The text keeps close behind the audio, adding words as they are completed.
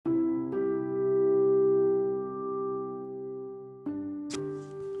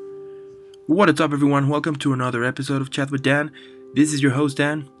What is up, everyone? Welcome to another episode of Chat with Dan. This is your host,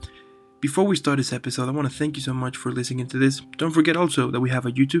 Dan. Before we start this episode, I want to thank you so much for listening to this. Don't forget also that we have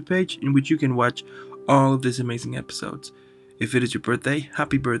a YouTube page in which you can watch all of these amazing episodes. If it is your birthday,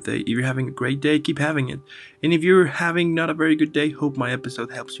 happy birthday. If you're having a great day, keep having it. And if you're having not a very good day, hope my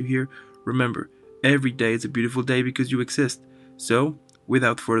episode helps you here. Remember, every day is a beautiful day because you exist. So,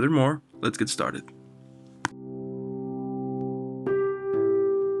 without further more, let's get started.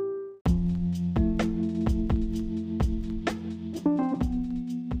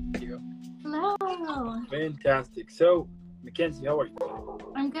 Hello. Fantastic. So, Mackenzie, how are you?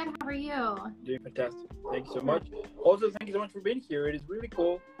 I'm good. How are you? Doing fantastic. Thank you so much. Also, thank you so much for being here. It is really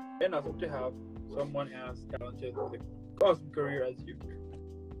cool and awesome to have someone as talented with an awesome career as you here.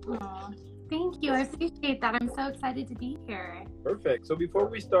 Aw, thank you. I appreciate that. I'm so excited to be here. Perfect. So before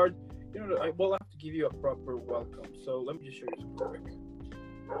we start, I will have to give you a proper welcome. So let me just show you something quick.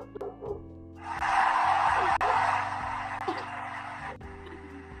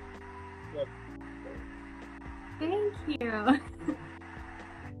 Look, Thank you.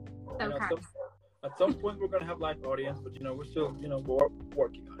 So kind. at some point we're gonna have live audience, but we're still we're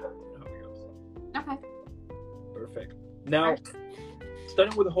working on it. You know how it goes. Okay. Perfect. Now,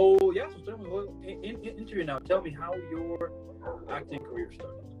 starting with the whole interview now. Tell me how your acting career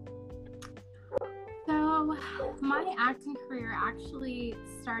started. So my acting career actually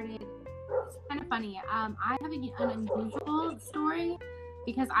started. It's kind of funny. I have an unusual story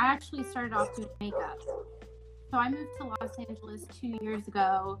because I actually started off doing makeup. So I moved to Los Angeles 2 years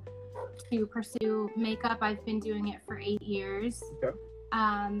ago to pursue makeup. I've been doing it for 8 years. Okay.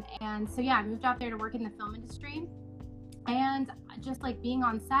 And so I moved out there to work in the film industry. And just like being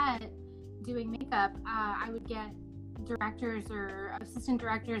on set doing makeup, I would get directors or assistant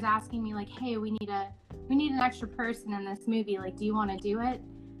directors asking me like, "Hey, we need an extra person in this movie. Like, do you want to do it?"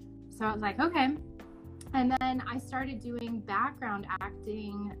 So I was like, "Okay." And then I started doing background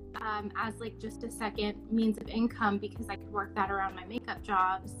acting as like just a second means of income because I could work that around my makeup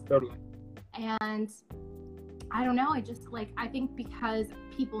jobs. Totally. And I don't know, I think because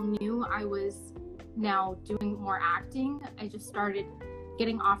people knew I was now doing more acting, I just started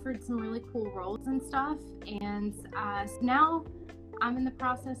getting offered some really cool roles and stuff. And so now I'm in the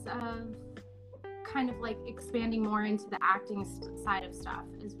process of kind of like expanding more into the acting side of stuff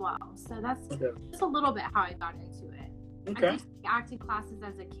as well. So that's just a little bit how I got into it. Okay. I did acting classes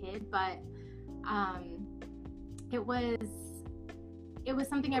as a kid, but it was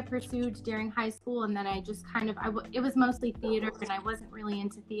something I pursued during high school, and then I just kind of it was mostly theater, and I wasn't really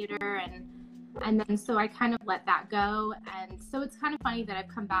into theater, and then so I kind of let that go. And so it's kind of funny that I've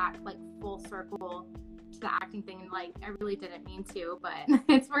come back like full circle to the acting thing, and like I really didn't mean to, but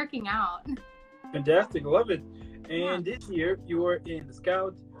it's working out. Fantastic, love it. And this year you were in the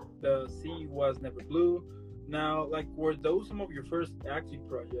Scout. The Sea Was Never Blue. Now, like, were those some of your first acting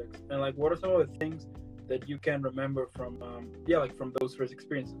projects? And like, what are some of the things that you can remember from from those first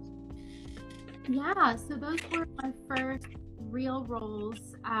experiences? Yeah, so those were my first real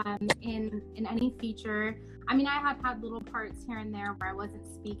roles in any feature. I mean, I had little parts here and there where I wasn't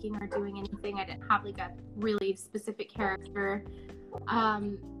speaking or doing anything. I didn't have like a really specific character.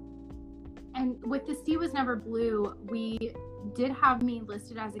 And with The Sea Was Never Blue, we did have me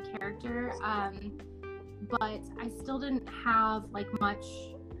listed as a character, but I still didn't have like much.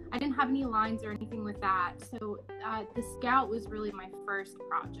 I didn't have any lines or anything with that. So The Scout was really my first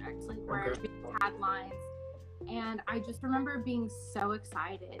project, like where I really had lines. And I just remember being so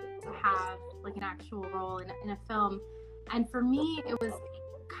excited to have like an actual role in a film. And for me, it was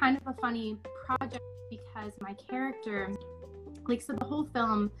kind of a funny project because my character, so the whole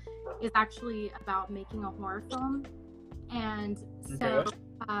film is actually about making a horror film. And so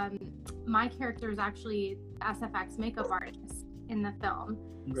my character is actually SFX makeup artist in the film.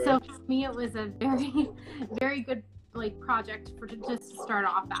 Great. So for me, it was a very, very good like project to just start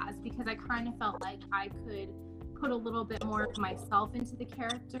off as, because I kind of felt like I could put a little bit more of myself into the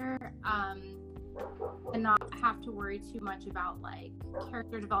character and not have to worry too much about like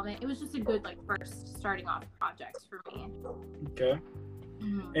character development. It was just a good like first starting off project for me. Okay.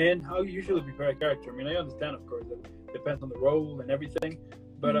 Mm-hmm. And how you usually prepare a character? I mean, I understand, of course, that it depends on the role and everything,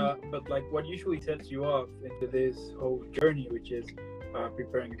 but but like, what usually sets you off into this whole journey, which is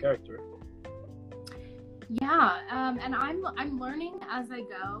preparing a character? Yeah, and I'm learning as I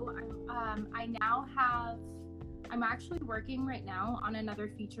go. I'm actually working right now on another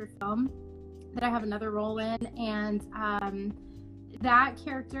feature film that I have another role in, and that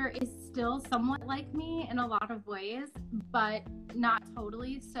character is still somewhat like me in a lot of ways, but not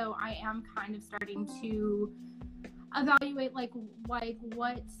totally. So I am kind of starting to evaluate like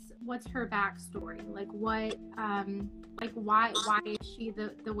what's her backstory, like what like why is she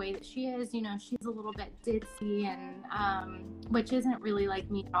the way that she is. You know, she's a little bit ditzy, and which isn't really like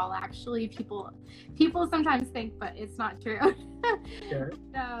me at all, actually. People sometimes think, but it's not true. Okay.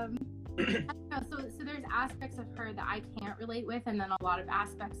 So there's aspects of her that I can't relate with, and then a lot of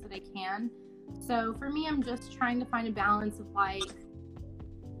aspects that I can. So for me, I'm just trying to find a balance of like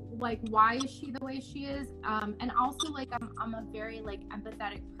why is she the way she is, and also like I'm a very like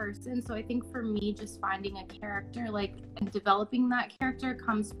empathetic person, so I think for me just finding a character like and developing that character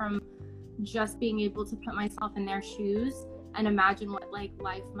comes from just being able to put myself in their shoes and imagine what like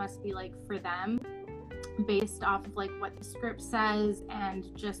life must be like for them, based off of like what the script says,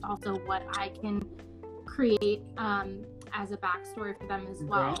 and just also what I can create as a backstory for them as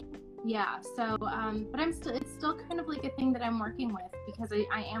well. Okay. Yeah, so but it's still kind of like a thing that I'm working with, because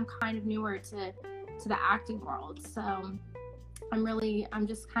I am kind of newer to the acting world, so I'm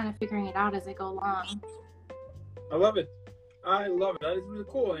just kind of figuring it out as I go along. I love it. That is really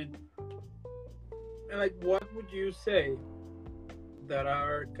cool. And like, what would you say that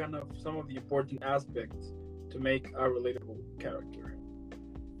are kind of some of the important aspects to make a relatable character?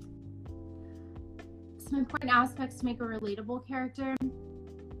 Some important aspects to make a relatable character.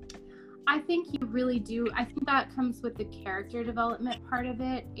 I think you really do. I think that comes with the character development part of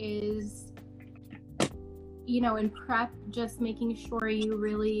it, is, you know, in prep, just making sure you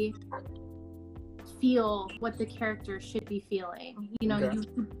really feel what the character should be feeling. You know, Okay.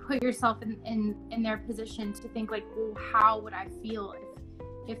 you put yourself in their position to think like, well, how would I feel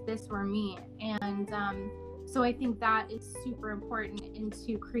if this were me? And so I think that is super important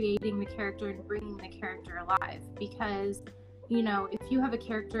into creating the character and bringing the character alive, because, you know, if you have a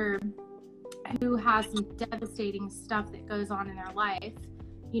character who has some devastating stuff that goes on in their life,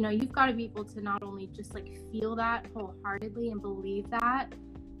 you know, you've got to be able to not only just like feel that wholeheartedly and believe that,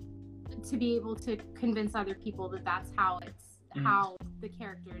 to be able to convince other people that that's how how the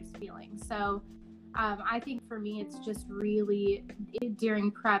character is feeling. So I think for me, it's just really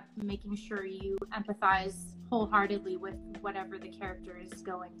during prep, making sure you empathize wholeheartedly with whatever the character is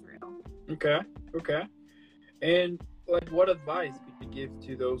going through. Okay. And like, what advice could you give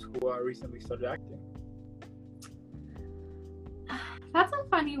to those who are recently started acting? That's a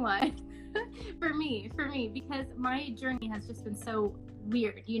funny one for me, because my journey has just been so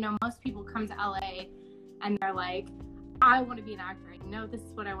weird. You know, most people come to LA and they're like, I want to be an actor. I know this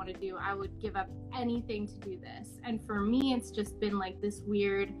is what I want to do. I would give up anything to do this. And for me, it's just been like this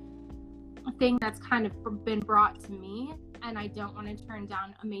weird thing that's kind of been brought to me, and I don't want to turn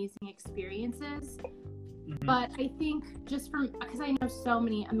down amazing experiences. Mm-hmm. But I think just because I know so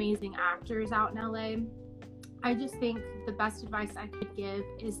many amazing actors out in LA, I just think the best advice I could give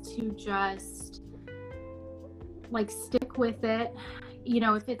is to just like stick with it. You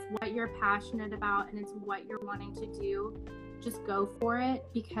know, if it's what you're passionate about and it's what you're wanting to do, just go for it,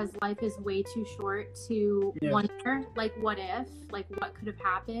 because life is way too short to wonder like what if, like what could have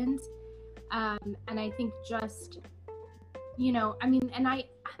happened. And I think just, you know, I mean, and I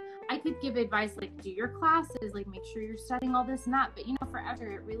could give advice like do your classes, like make sure you're studying all this and that, but you know,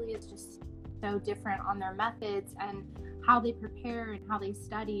 forever it really is just so different on their methods and how they prepare and how they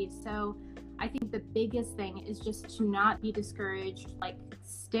study. So I think the biggest thing is just to not be discouraged, like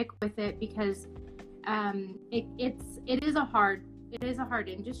stick with it, because it is a hard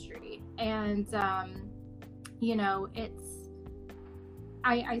industry, and you know,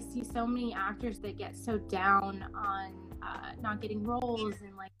 I see so many actors that get so down on not getting roles,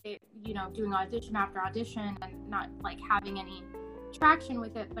 and like they, you know, doing audition after audition and not like having any traction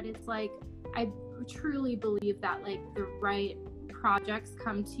with it. But it's like, I truly believe that like the right projects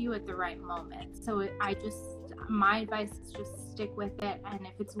come to you at the right moment. So my advice is just stick with it, and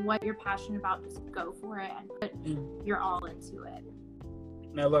if it's what you're passionate about, just go for it and put your all into it.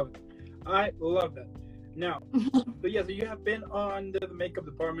 I love that. Now, so you have been on the makeup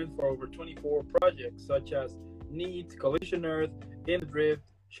department for over 24 projects, such as Neat, Collision Earth, In the Drift,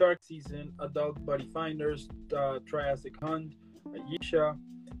 Shark Season, Adult Body Finders, Triassic Hunt, Ayesha,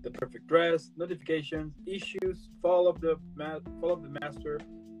 The Perfect Dress, Notifications, Issues, Fall of the Master,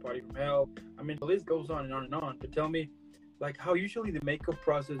 Party from Hell. I mean, the list goes on and on and on. But tell me, like, how usually the makeup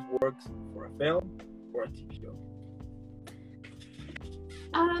process works for a film or a TV show?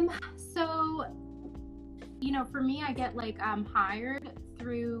 So, you know, for me, I get like hired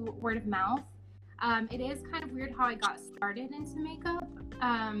through word of mouth. It is kind of weird how I got started into makeup.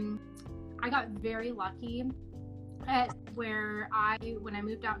 I got very lucky at where when I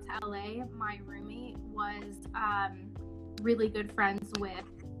moved out to LA, my roommate was really good friends with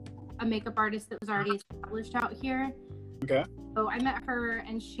a makeup artist that was already established out here. Okay. So I met her,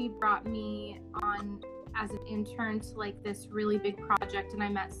 and she brought me on as an intern to like this really big project, and I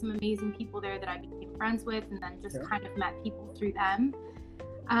met some amazing people there that I became friends with, and then just kind of met people through them.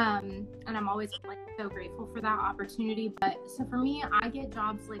 And I'm always like so grateful for that opportunity. But so for me, I get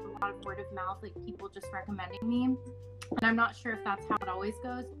jobs like a lot of word of mouth, like people just recommending me. And I'm not sure if that's how it always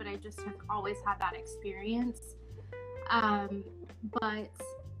goes, but I just have always had that experience. But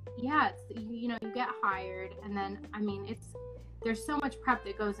yeah, it's, you know, you get hired, and then, I mean, there's so much prep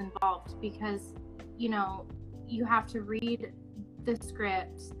that goes involved, because, you know, you have to read the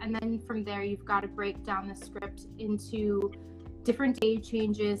script, and then from there you've got to break down the script into different day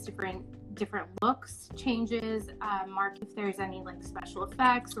changes, different looks changes, mark if there's any like special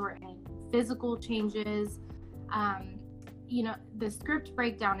effects or any physical changes. You know, the script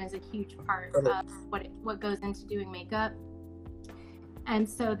breakdown is a huge part of what goes into doing makeup. And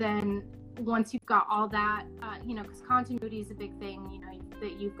so then once you've got all that, you know, because continuity is a big thing, you know,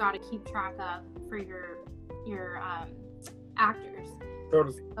 that you've got to keep track of for your actors.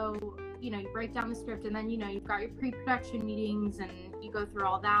 Totally. So, you know, you break down the script, and then, you know, you've got your pre-production meetings, and you go through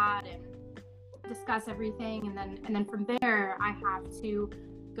all that and discuss everything. And then from there, I have to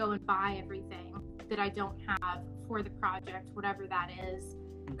go and buy everything that I don't have for the project, whatever that is.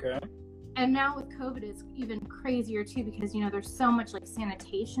 Okay. And now with COVID, it's even crazier too, because, you know, there's so much like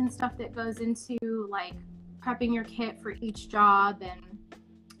sanitation stuff that goes into like prepping your kit for each job.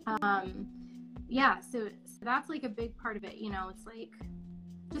 And yeah, so that's like a big part of it. You know, it's like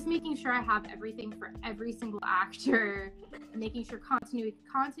just making sure I have everything for every single actor, and making sure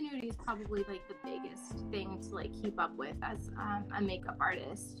continuity is probably like the biggest thing to like keep up with as a makeup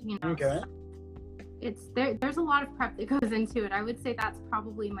artist, you know. Okay. It's there's a lot of prep that goes into it. I would say that's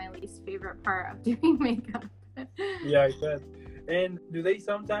probably my least favorite part of doing makeup. Yeah, I bet. And do they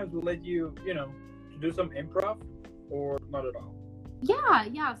sometimes will let you, you know, do some improv, or not at all?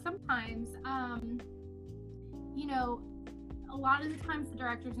 Yeah, sometimes. You know, a lot of the times the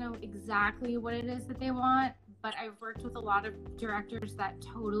directors know exactly what it is that they want, but I've worked with a lot of directors that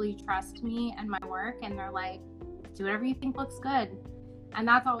totally trust me and my work, and they're like, do whatever you think looks good. And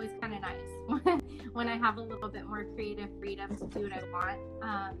that's always kind of nice when I have a little bit more creative freedom to do what I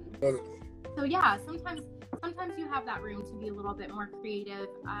want. So yeah, sometimes you have that room to be a little bit more creative.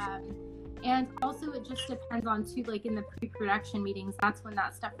 And also it just depends on too, like in the pre-production meetings, that's when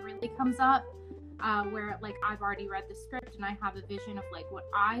that stuff really comes up, where like I've already read the script and I have a vision of like what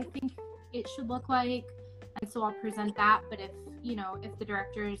I think it should look like. And so I'll present that. But if, you know, if the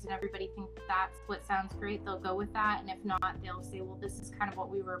directors and everybody think that's what sounds great, they'll go with that. And if not, they'll say, well, this is kind of what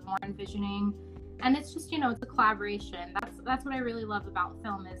we were more envisioning. And it's just, you know, it's a collaboration. That's what I really love about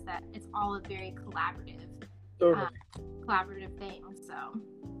film, is that it's all a very collaborative thing. So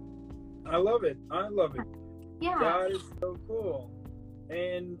I love it. Yeah. That is so cool.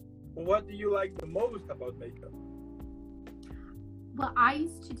 And what do you like the most about makeup? Well, I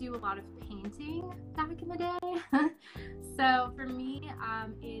used to do a lot of painting back in the day. So for me,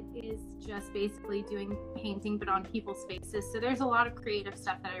 it is just basically doing painting, but on people's faces. So there's a lot of creative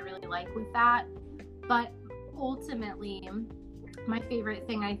stuff that I really like with that. But ultimately, my favorite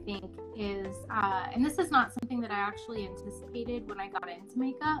thing, I think, is, and this is not something that I actually anticipated when I got into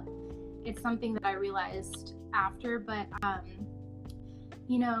makeup. It's something that I realized after, but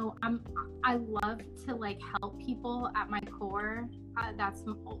you know, I love to like help people at my core. That's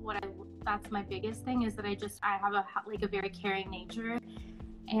my biggest thing, is that I have a very caring nature.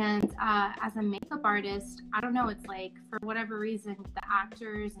 And as a makeup artist, I don't know, it's like for whatever reason, the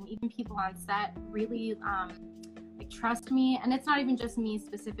actors and even people on set really like trust me. And it's not even just me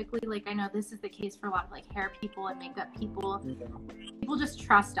specifically. Like, I know this is the case for a lot of like hair people and makeup people. People just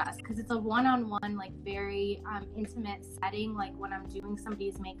trust us because it's a one-on-one, like very intimate setting, like when I'm doing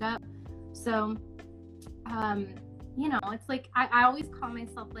somebody's makeup. So you know, it's like I always call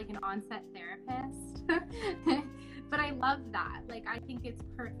myself like an on-set therapist. But I love that. Like, I think it's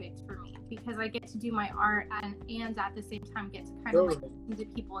perfect for me because I get to do my art and at the same time get to kind of like listen to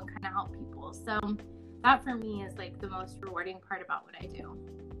people and kind of help people. So that for me is like the most rewarding part about what I do.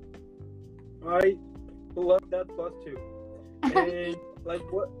 I love that plus too. And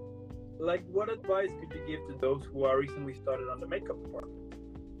what advice could you give to those who are recently started on the makeup department?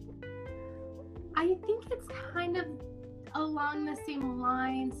 I think it's kind of along the same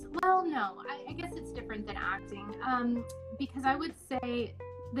lines. Well, no, I guess it's different than acting, because I would say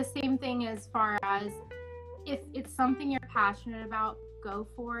the same thing as far as if it's something you're passionate about, go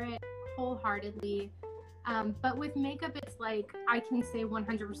for it wholeheartedly. But with makeup, it's like I can say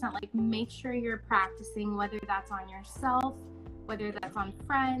 100%, like make sure you're practicing, whether that's on yourself, whether that's on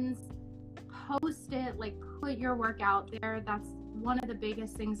Friends, post it, like put your work out there. That's one of the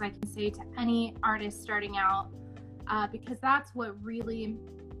biggest things I can say to any artist starting out, because that's what really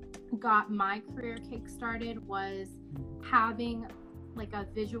got my career kick-started, was having like a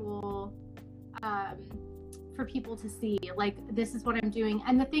visual for people to see, like, this is what I'm doing.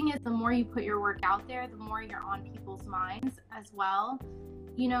 And the thing is, the more you put your work out there, the more you're on people's minds as well,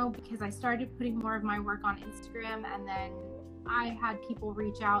 you know, because I started putting more of my work on Instagram, and then I had people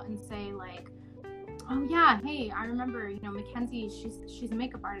reach out and say like, oh yeah, hey, I remember, you know, Mackenzie, she's a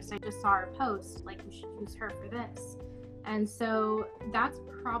makeup artist, I just saw her post, like, you should use her for this. And so that's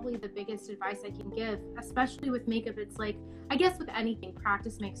probably the biggest advice I can give, especially with makeup. It's like, I guess with anything,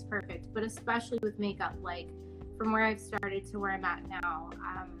 practice makes perfect, but especially with makeup, like from where I've started to where I'm at now,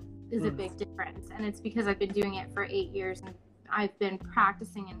 is a big difference. And it's because I've been doing it for 8 years, and I've been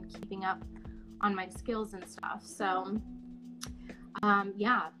practicing and keeping up on my skills and stuff. So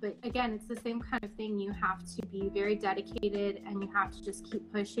yeah, but again, it's the same kind of thing. You have to be very dedicated, and you have to just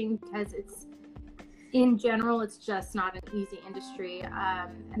keep pushing, because it's, in general, it's just not an easy industry.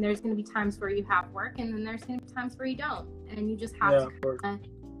 And there's going to be times where you have work, and then there's going to be times where you don't. And you just have to,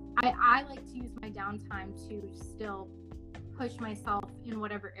 I like to use my downtime to still push myself in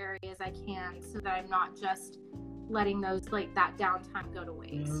whatever areas I can, so that I'm not just letting those, like, that downtime go to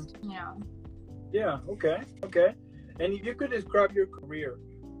waste, you know? Yeah, okay. And if you could describe your career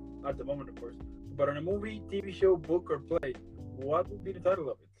at the moment, of course, but on a movie, TV show, book, or play, what would be the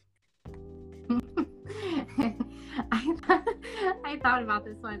title of it? I thought about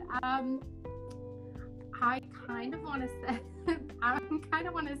this one. I kind of want to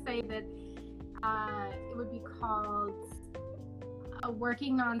say that it would be called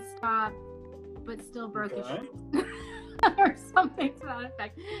Working Nonstop, but Still Broke as Shit, or something to that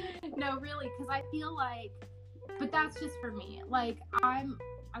effect. No, really, because I feel like, but that's just for me. Like, I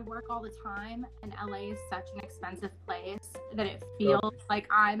work all the time, and LA is such an expensive place that it feels like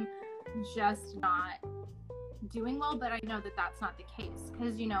I'm just not doing well. But I know that that's not the case,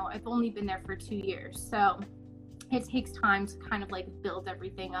 because, you know, I've only been there for 2 years, so it takes time to kind of like build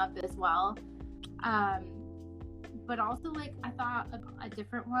everything up as well. But also, like, I thought of a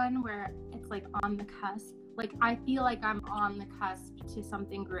different one where it's like on the cusp. Like, I feel like I'm on the cusp to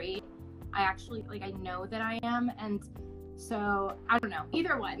something great. I actually, like, I know that I am. And so I don't know,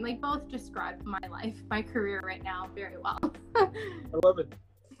 either one, like, both describe my life, my career right now very well. I love it.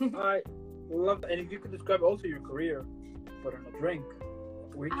 I love that. And if you could describe also your career, but on a drink,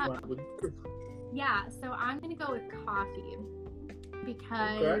 which one would you choose? Yeah, so I'm gonna go with coffee,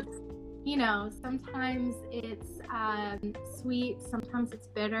 because you know, sometimes it's sweet, sometimes it's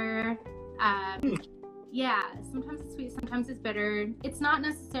bitter. Yeah, sometimes it's sweet, sometimes it's bitter. It's not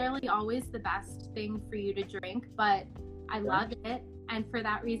necessarily always the best thing for you to drink, but I love it, and for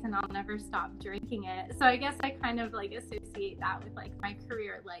that reason I'll never stop drinking it. So I guess I kind of like associate that with like my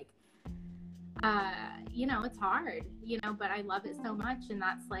career. Like, you know, it's hard, you know, but I love it so much, and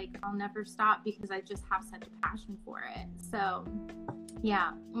that's like, I'll never stop, because I just have such a passion for it. So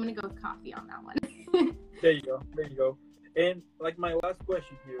yeah, I'm gonna go with coffee on that one. There you go. And like, my last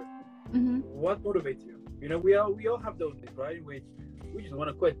question here, what motivates you? You know, we all have those days, right, in which we just want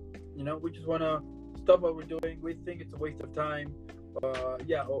to quit. You know, we just want to stop what we're doing. We think it's a waste of time. Or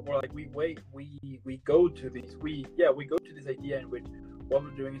like we go to this idea in which what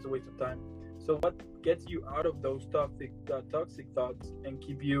we're doing is a waste of time. So what gets you out of those toxic thoughts and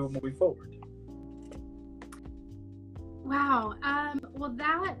keep you moving forward? Wow. Well,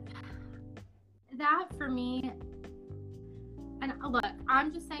 that for me, and look,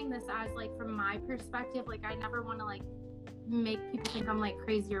 I'm just saying this as like from my perspective. Like, I never want to like make people think I'm like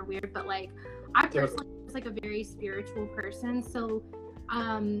crazy or weird, but like, I personally was like a very spiritual person. So,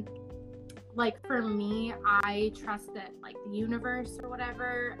 like, for me, I trust that like the universe or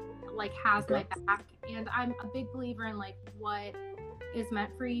whatever like has my back, and I'm a big believer in like, what is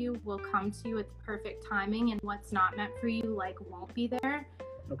meant for you will come to you at the perfect timing, and what's not meant for you like won't be there.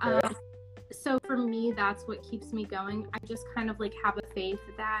 So for me, that's what keeps me going. I just kind of like have a faith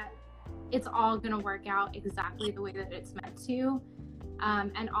that it's all gonna work out exactly the way that it's meant to,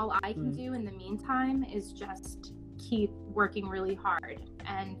 and all I can do in the meantime is just keep working really hard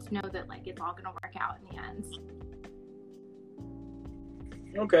and know that like it's all gonna work out in the end.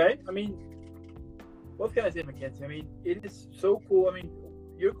 Okay, I mean, what can I say, Mackenzie? I mean, it is so cool. I mean,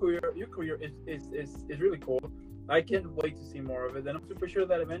 your career is really cool. I can't wait to see more of it, and I'm super sure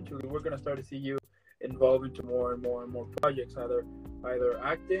that eventually we're gonna start to see you involved into more and more projects, either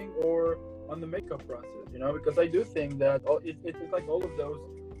acting or on the makeup process. You know, because I do think that it's like all of those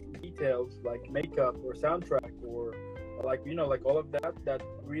details, like makeup or soundtrack or like like all of that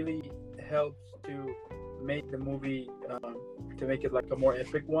really helps to make the movie to make it like a more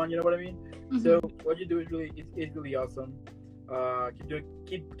epic one. You know what I mean? Mm-hmm. So what you do is it's really awesome.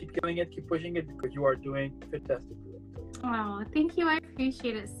 Keep killing it, keep pushing it, because you are doing fantastic. Oh, thank you. I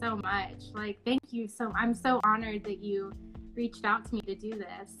appreciate it so much. Like, thank you. I'm so honored that you reached out to me to do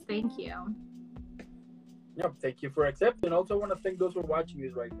this. Thank you. Yep, thank you for accepting. Also, I want to thank those who are watching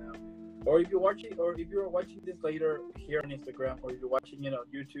this right now, or if you're watching this later here on Instagram, or if you're watching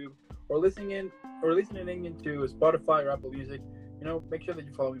YouTube, or listening into Spotify or Apple Music. Make sure that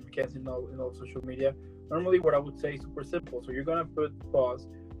you follow me, Mackenzie, in all social media. Normally, what I would say is super simple. So you're gonna put pause.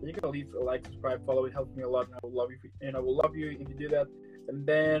 Then you're gonna leave a like, subscribe, follow. It helps me a lot, and I will love you. I will love you if you do that. And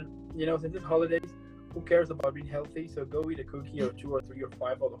then, since it's holidays, who cares about being healthy? So go eat a cookie or 2 or 3 or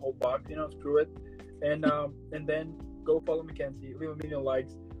 5 or the whole box. Screw it. And then go follow Mackenzie. Leave a million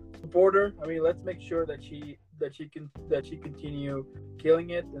likes. Support her. I mean, let's make sure that she continue killing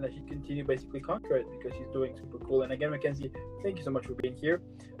it, and that she continue basically conquer it, because she's doing super cool. And again, Mackenzie, thank you so much for being here.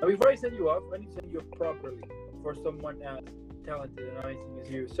 Now, before I send you off, I need to send you off properly for someone as talented and amazing as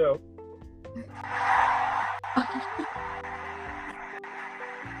you. So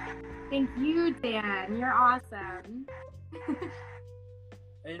Thank you, Dan. You're awesome.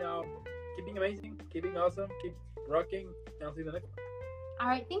 and keep being amazing, keep being awesome, keep rocking, and I'll see you in the next one. All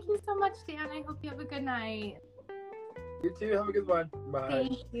right. Thank you so much, Dan. I hope you have a good night. You too. Have a good one. Bye.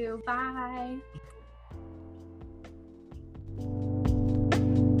 Thank you. Bye.